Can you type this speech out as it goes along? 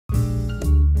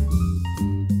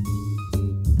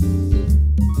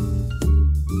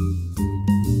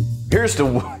Here's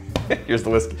the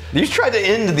whiskey. You tried to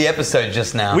end the episode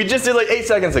just now. We just did like 8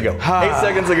 seconds ago. 8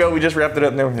 seconds ago, we just wrapped it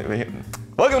up.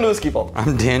 Welcome to Whiskey Vault.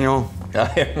 I'm Daniel.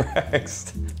 I am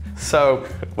Rex. So,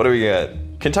 what do we got?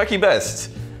 Kentucky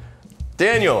Best.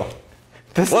 Daniel,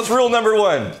 what's rule number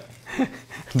 1?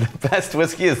 The best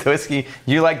whiskey is the whiskey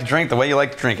you like to drink the way you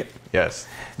like to drink it. Yes.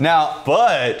 Now,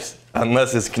 but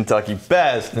unless it's Kentucky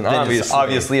Best, then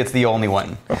obviously it's the only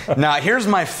one. Now, here's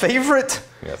my favorite.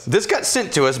 Yes. This got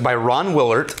sent to us by Ron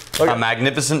Willert, a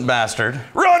magnificent bastard.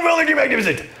 Ron Willert, you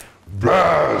magnificent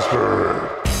bastard.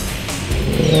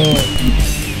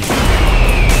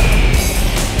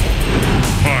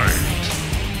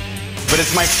 But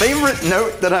it's my favorite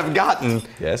note that I've gotten.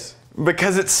 Yes.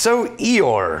 Because it's so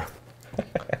Eeyore.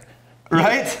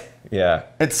 Right? Yeah.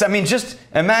 I mean, just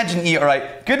imagine Eeyore,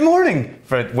 right? Good morning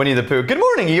for Winnie the Pooh. Good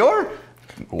morning, Eeyore.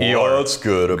 What's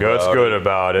good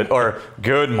about it? Or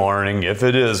good morning, if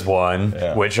it is one,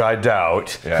 which I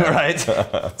doubt. Yeah. Right?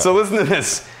 So listen to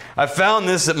this. I found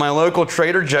this at my local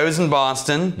Trader Joe's in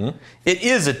Boston. Mm-hmm. It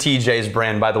is a TJ's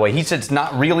brand, by the way. He said it's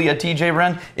not really a TJ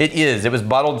brand. It is. It was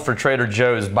bottled for Trader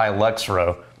Joe's by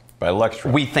Luxro. By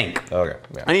Luxro? We think. Okay.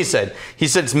 Yeah. And he said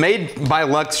it's made by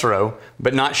Luxro,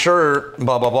 but not sure,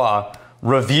 blah, blah, blah.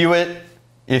 Review it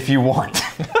if you want.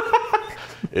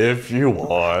 If you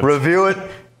want. Review it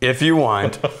if you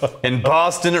want. In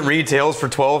Boston, it retails for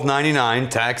 $12.99,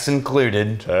 tax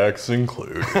included. Tax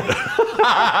included.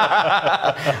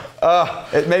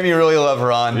 It made me really love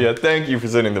Ron. Yeah, thank you for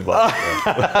sending the box.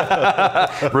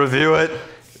 Review it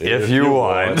if you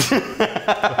want.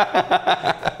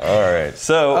 All right,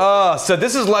 so. So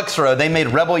this is Luxro. They made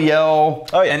Rebel Yell.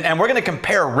 Oh, yeah. And we're going to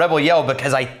compare Rebel Yell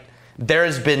because there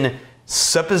has been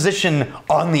supposition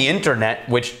on the internet,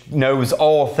 which knows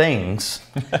all things,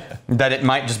 that it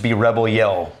might just be Rebel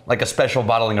Yell, like a special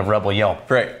bottling of Rebel Yell.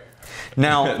 Right.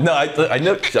 Now, no, I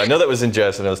know that was in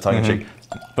jest and I was tongue in cheek,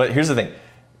 but here's the thing: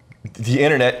 the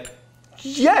internet,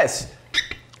 yes,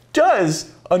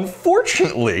 does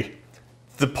unfortunately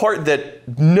the part that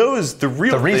knows the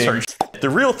real research. The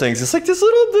real things. It's like this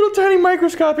little tiny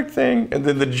microscopic thing, and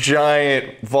then the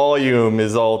giant volume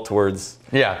is all towards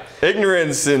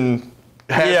ignorance and.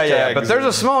 Yeah, but there's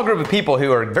a small group of people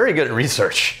who are very good at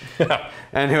research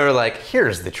and who are like,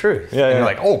 here's the truth. And you're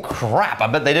like, oh crap, I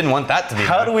bet they didn't want that to be.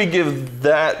 How do we give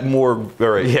that more, all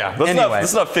right. Yeah,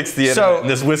 let's not fix the internet in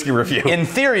this whiskey review. In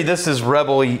theory, this is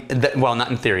Rebel, well,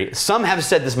 not in theory. Some have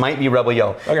said this might be Rebel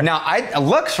Yell. Okay. Now,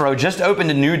 Luxro just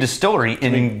opened a new distillery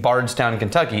in Bardstown,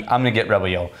 Kentucky. I'm gonna get Rebel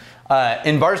Yell.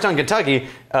 In Bardstown, Kentucky,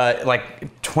 like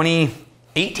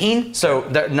 2018, so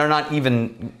they're not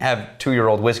even have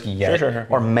 2-year-old whiskey yet, sure.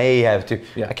 or may have to.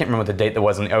 I can't remember what the date that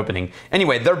was in the opening.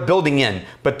 Anyway, they're building in.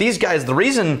 But these guys, the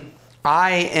reason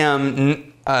I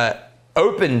am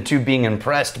open to being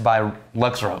impressed by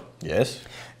Luxro, is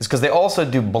because they also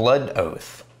do Blood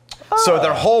Oath. So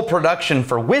their whole production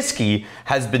for whiskey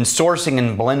has been sourcing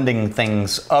and blending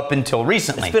things up until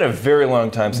recently. It's been a very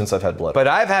long time since I've had Blood Oath. But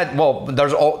I've had,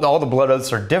 there's all the Blood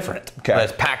Oaths are different. Okay.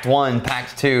 There's Pact 1,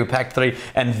 Pact 2, Pact 3,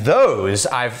 and those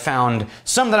I've found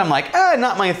some that I'm like,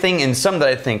 not my thing, and some that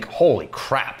I think, holy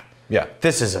crap. Yeah.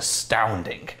 This is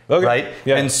astounding. Okay. Right?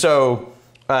 Yeah. And so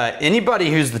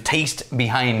anybody who's the taste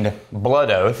behind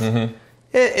Blood Oath,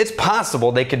 it's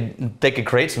possible they could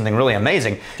create something really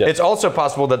amazing. Yes. It's also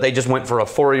possible that they just went for a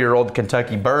 4-year-old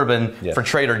Kentucky bourbon for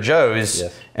Trader Joe's,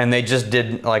 and they just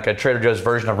did like a Trader Joe's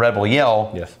version of Rebel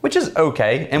Yell, which is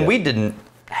okay, and we didn't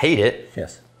hate it.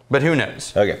 But who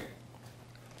knows? Okay.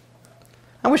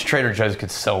 I wish Trader Joe's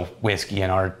could sell whiskey in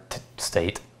our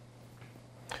state.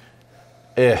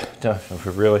 Yeah,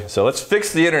 really. So let's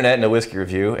fix the internet in a whiskey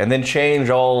review, and then change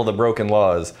all the broken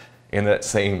laws in that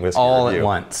same whiskey review. All at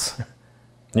once.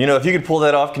 You know, if you could pull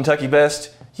that off, Kentucky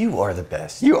Best, you are the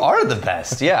best. You are the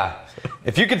best, yeah.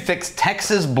 If you could fix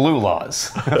Texas blue laws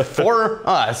for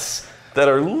us, that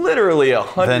are literally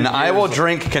 100 then years, I will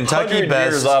drink Kentucky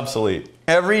Best years obsolete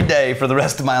every day for the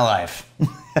rest of my life.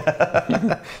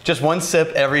 Just one sip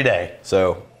every day.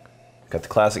 So, got the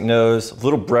classic nose, a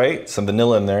little bright, some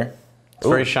vanilla in there. It's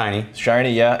very shiny.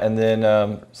 Shiny, yeah, and then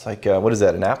it's like, what is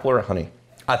that, an apple or a honey?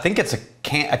 I think it's a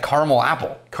caramel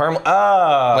apple. Caramel,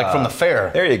 like from the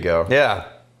fair. There you go. Yeah.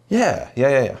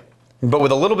 Yeah. But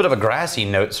with a little bit of a grassy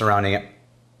note surrounding it.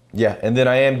 Yeah, and then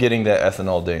I am getting that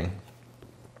ethanol ding.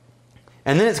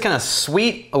 And then it's kind of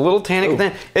sweet, a little tannic.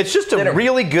 Then it's just a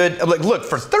really good, like, look,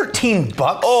 for $13.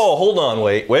 Oh, hold on,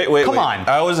 wait. Come on.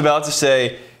 I was about to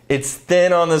say, it's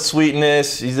thin on the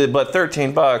sweetness, but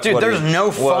 $13. Dude, there's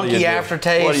no funky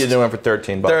aftertaste. What are you doing for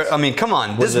 $13? I mean, come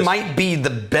on. This might be the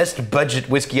best budget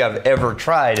whiskey I've ever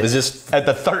tried. Is this at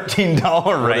the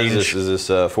 $13 range? Is this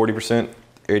 40%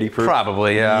 80 proof?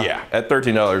 Probably, yeah. Yeah, at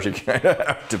 $13 you kind of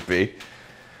have to be.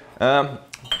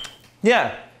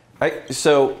 Yeah,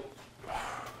 so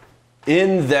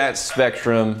in that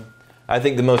spectrum, I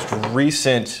think the most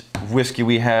recent whiskey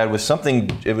we had was something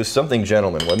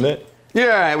Gentleman, wasn't it?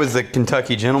 Yeah, it was the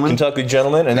Kentucky Gentleman. Kentucky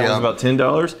Gentleman, and that was about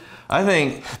 $10. I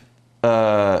think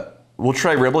we'll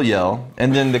try Rebel Yell,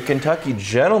 and then the Kentucky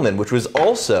Gentleman, which was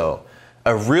also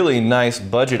a really nice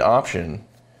budget option.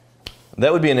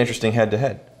 That would be an interesting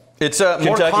head-to-head. It's a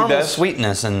more caramel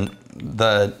sweetness and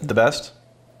the best.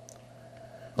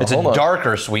 It's a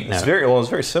darker sweet note. It's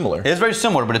very similar. It's very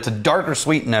similar, but it's a darker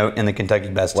sweet note in the Kentucky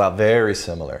Best. Wow, very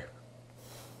similar.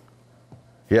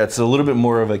 Yeah, it's a little bit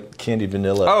more of a candied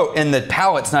vanilla. Oh, and the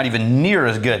palate's not even near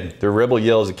as good. The Rebel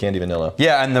Yell is a candy vanilla.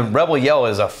 Yeah, and the Rebel Yell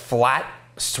is a flat,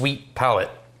 sweet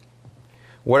palate.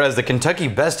 Whereas the Kentucky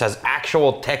Best has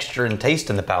actual texture and taste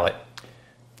in the palate.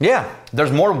 Yeah,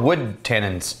 there's more wood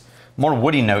tannins, more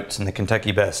woody notes in the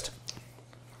Kentucky Best.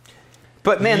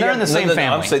 But man, they're in the same family.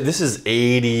 I'm saying this is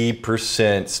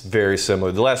 80% very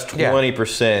similar. The last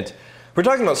 20%, we're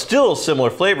talking about still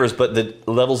similar flavors, but the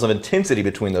levels of intensity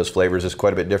between those flavors is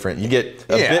quite a bit different. You get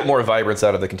a bit more vibrance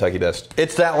out of the Kentucky Best.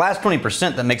 It's that last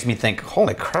 20% that makes me think,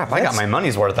 holy crap, I got my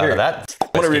money's worth out of that.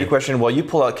 I want to read a question while you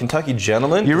pull out Kentucky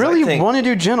Gentleman. You really want to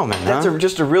do Gentleman, huh? That's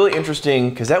just a really interesting,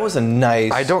 because that was a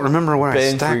nice I don't remember where I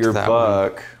stacked that bang for your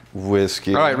buck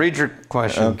whiskey. All right, read your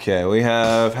question. Okay, we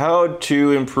have how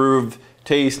to improve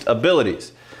taste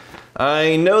abilities.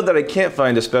 I know that I can't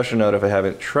find a special note if I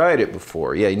haven't tried it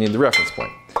before. Yeah, you need the reference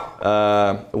point.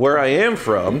 Where I am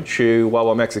from,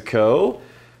 Chihuahua, Mexico,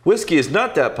 whiskey is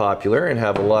not that popular and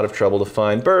have a lot of trouble to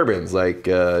find bourbons like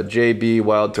JB,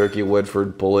 Wild Turkey,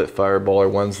 Woodford, Bullet, Fireball are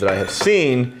ones that I have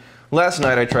seen. Last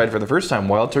night I tried for the first time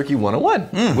Wild Turkey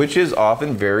 101, which is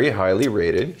often very highly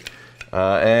rated.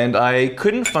 And I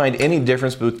couldn't find any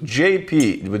difference with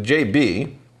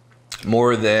JB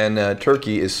more than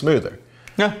Turkey is smoother.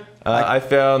 Yeah. I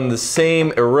found the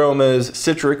same aromas,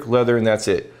 citric, leather, and that's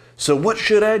it. So what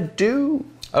should I do?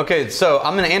 Okay, so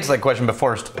I'm going to answer that question, but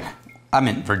first, I'm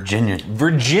in Virginia.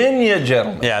 Virginia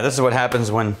Gentleman. Yeah, this is what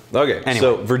happens when... Okay, anyway.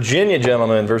 So Virginia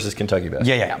Gentleman versus Kentucky Best.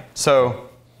 Yeah. So...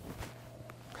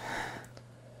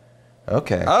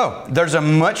 Okay. Oh, there's a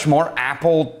much more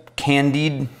apple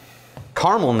candied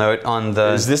caramel note on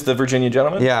the... Is this the Virginia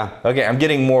Gentleman? Yeah. Okay, I'm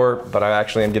getting more, but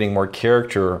I'm getting more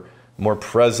character, more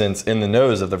presence in the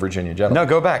nose of the Virginia Gentleman. No,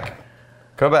 go back.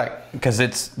 Go back, because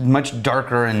it's much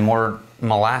darker and more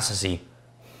molassesy.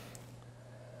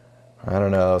 I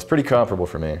don't know. It's pretty comparable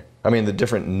for me. I mean, the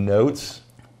different notes,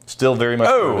 still very much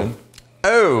bourbon.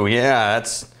 Oh, yeah.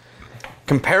 That's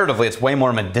comparatively, it's way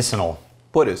more medicinal.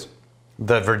 What is?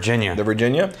 The Virginia. The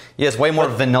Virginia? Yeah, it's way more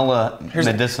vanilla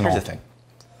medicinal. Here's the thing.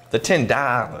 The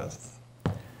 $10.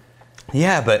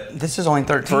 Yeah, but this is only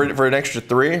 13. For an extra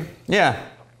 $3? Yeah.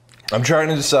 I'm trying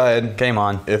to decide. Game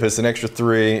on. If it's an extra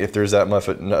 $3, if there's that muff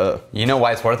of... You know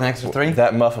why it's worth an extra $3?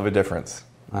 That muff of a difference.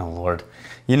 Oh, Lord.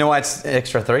 You know why it's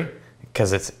extra $3?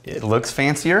 Because it looks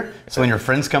fancier. So when your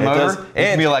friends come over, it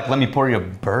can be like, let me pour you a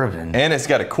bourbon. And it's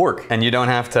got a cork. And you don't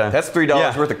have to... That's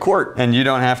 $3 worth of cork. And you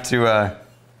don't have to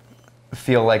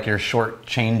feel like you're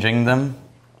shortchanging them.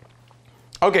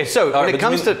 Okay, so when it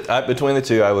comes to... between the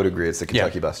two, I would agree. It's the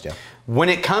Kentucky Best, yeah. When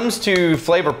it comes to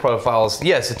flavor profiles,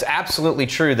 yes, it's absolutely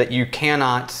true that you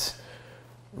cannot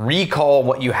recall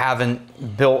what you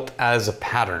haven't built as a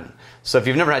pattern. So if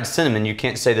you've never had cinnamon, you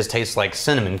can't say this tastes like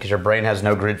cinnamon because your brain has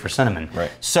no grid for cinnamon. Right.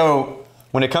 So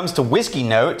when it comes to whiskey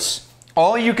notes,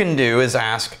 all you can do is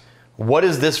ask, what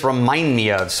does this remind me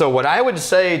of? So what I would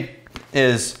say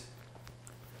is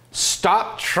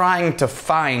stop trying to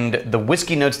find the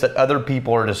whiskey notes that other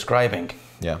people are describing.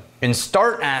 Yeah. And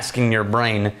start asking your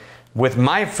brain, with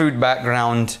my food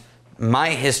background, my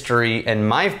history, and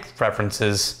my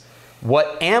preferences,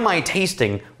 what am I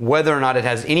tasting, whether or not it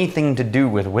has anything to do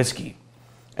with whiskey?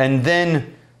 And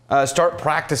then start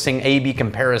practicing A-B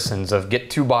comparisons of get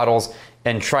 2 bottles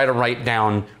and try to write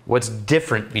down what's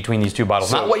different between these 2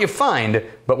 bottles. Not what you find,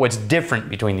 but what's different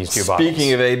between these 2 bottles.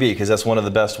 Speaking of A-B, because that's one of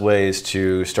the best ways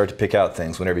to start to pick out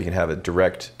things whenever you can have a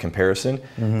direct comparison.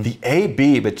 The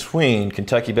A-B between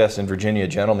Kentucky Best and Virginia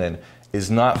Gentleman is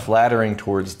not flattering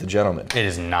towards the Gentleman. It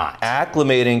is not.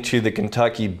 Acclimating to the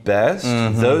Kentucky Best,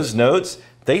 those notes,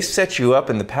 they set you up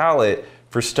in the palate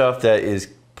for stuff that is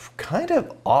kind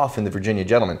of off in the Virginia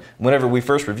Gentleman. Whenever we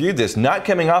first reviewed this, not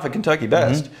coming off a Kentucky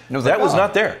Best, that was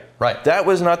not there. Right. That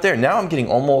was not there. Now I'm getting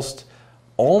almost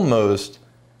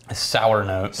A sour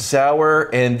note.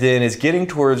 Sour, and then it's getting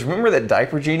towards, remember that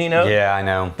diaper genie note? Yeah, I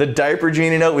know. The diaper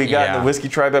genie note we got in the Whiskey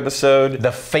Tribe episode.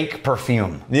 The fake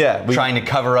perfume. Yeah. Trying to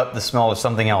cover up the smell of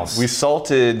something else. We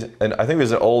salted, and I think it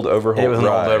was an old Overholt rye. It was an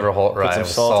old Overholt rye. Put some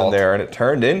salt in there, and it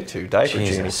turned into diaper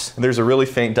genie. And there's a really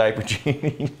faint diaper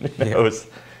genie nose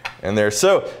in there.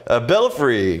 So,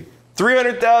 Belfry,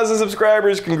 300,000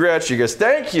 subscribers. Congrats, you guys.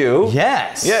 Thank you.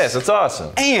 Yes. Yes, it's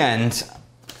awesome. And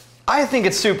I think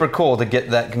it's super cool to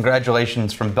get that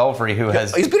congratulations from Belfry, who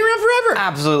has... He's been around forever.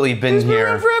 Absolutely been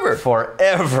here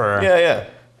forever. Yeah, yeah.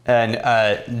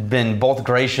 And been both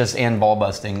gracious and ball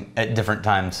busting at different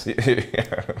times.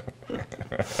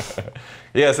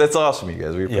 Yes, that's awesome, you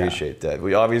guys. We appreciate that.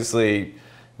 We obviously,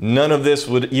 none of this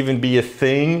would even be a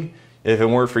thing if it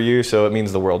weren't for you, so it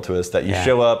means the world to us that you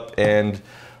show up and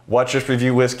watch us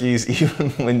review whiskeys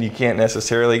even when you can't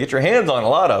necessarily get your hands on a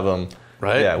lot of them.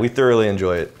 Right. Yeah, we thoroughly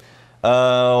enjoy it.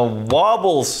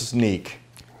 Wobble Sneak.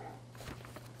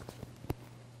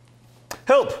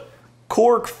 Help!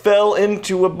 Cork fell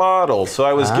into a bottle. So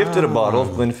I was gifted a bottle of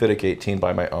Glenfiddich 18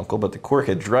 by my uncle, but the cork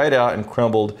had dried out and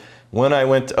crumbled when I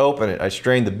went to open it. I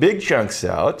strained the big chunks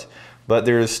out, but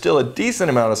there is still a decent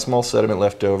amount of small sediment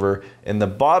left over in the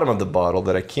bottom of the bottle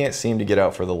that I can't seem to get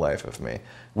out for the life of me.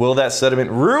 Will that sediment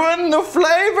ruin the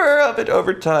flavor of it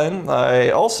over time?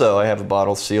 I have a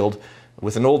bottle sealed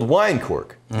with an old wine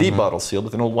cork. The bottle sealed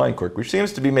with an old wine cork, which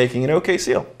seems to be making an okay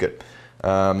seal. Good.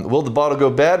 Will the bottle go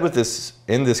bad with this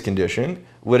in this condition?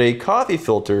 Would a coffee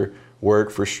filter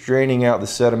work for straining out the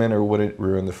sediment, or would it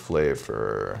ruin the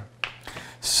flavor?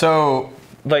 So,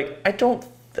 like, I think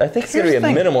it's going to be a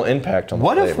minimal impact on the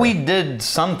flavor. What if we did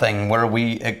something where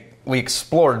we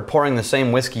explored pouring the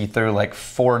same whiskey through like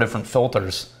 4 different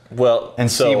filters? Well, and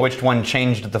see which one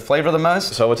changed the flavor the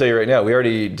most? So I will tell you right now, we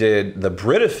already did the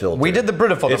Brita filter. We did the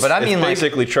Brita filter, but I mean it's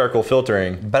basically charcoal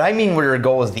filtering. But I mean where your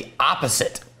goal is the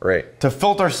opposite. Right. To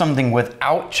filter something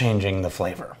without changing the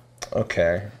flavor.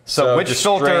 Okay. So which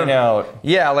filter? Strain out.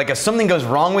 Yeah, like if something goes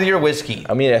wrong with your whiskey.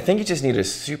 I mean, I think you just need a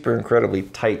super incredibly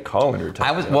tight colander.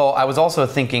 I was also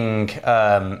thinking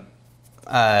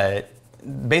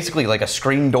basically like a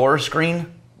screen door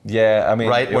screen. Yeah, I mean,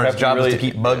 right, where its job is to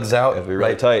keep bugs out. It'd be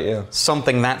really tight, yeah.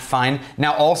 Something that fine.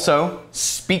 Now also,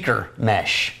 speaker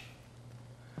mesh.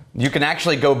 You can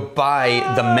actually go buy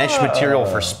the mesh material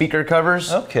for speaker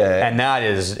covers. Okay. And that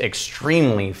is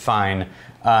extremely fine.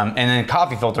 And then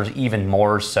coffee filters even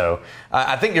more so.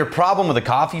 I think your problem with a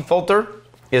coffee filter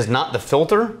is not the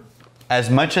filter as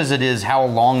much as it is how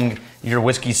long your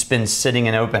whiskey spends sitting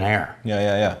in open air.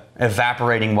 Yeah.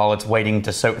 Evaporating while it's waiting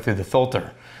to soak through the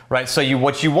filter. Right, so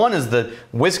what you want is the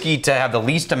whiskey to have the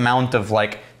least amount of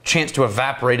like chance to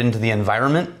evaporate into the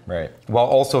environment, right? While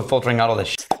also filtering out all the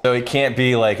shit. So it can't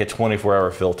be like a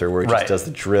 24-hour filter where it just does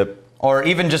the drip. Or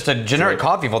even just a generic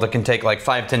coffee filter can take like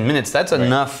 5-10 minutes. That's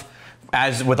enough,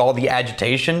 as with all the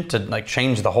agitation, to like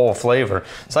change the whole flavor.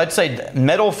 So I'd say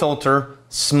metal filter,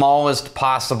 smallest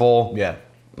possible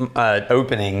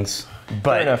openings. But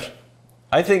fair enough.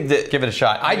 I think that give it a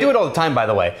shot. I do it all the time, by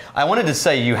the way. I wanted to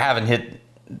say you haven't hit.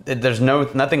 There's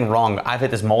nothing wrong. I've hit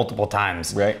this multiple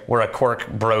times. Right. Where a cork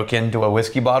broke into a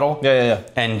whiskey bottle. Yeah.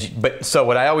 So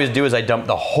what I always do is I dump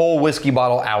the whole whiskey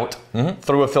bottle out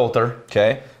through a filter.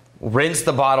 Okay. Rinse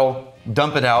the bottle,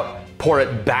 dump it out, pour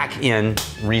it back in,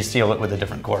 reseal it with a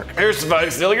different cork. Here's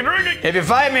somebody stealing and drinking. If you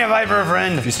fight me, I fight for a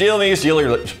friend. If you steal me, you steal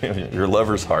your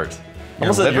lover's heart.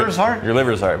 Your liver's heart? Your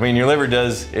liver's heart. I mean, your liver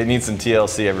it needs some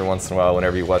TLC every once in a while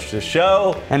whenever you watch this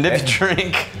show. And if you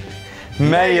drink,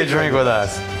 may you drink with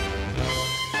us.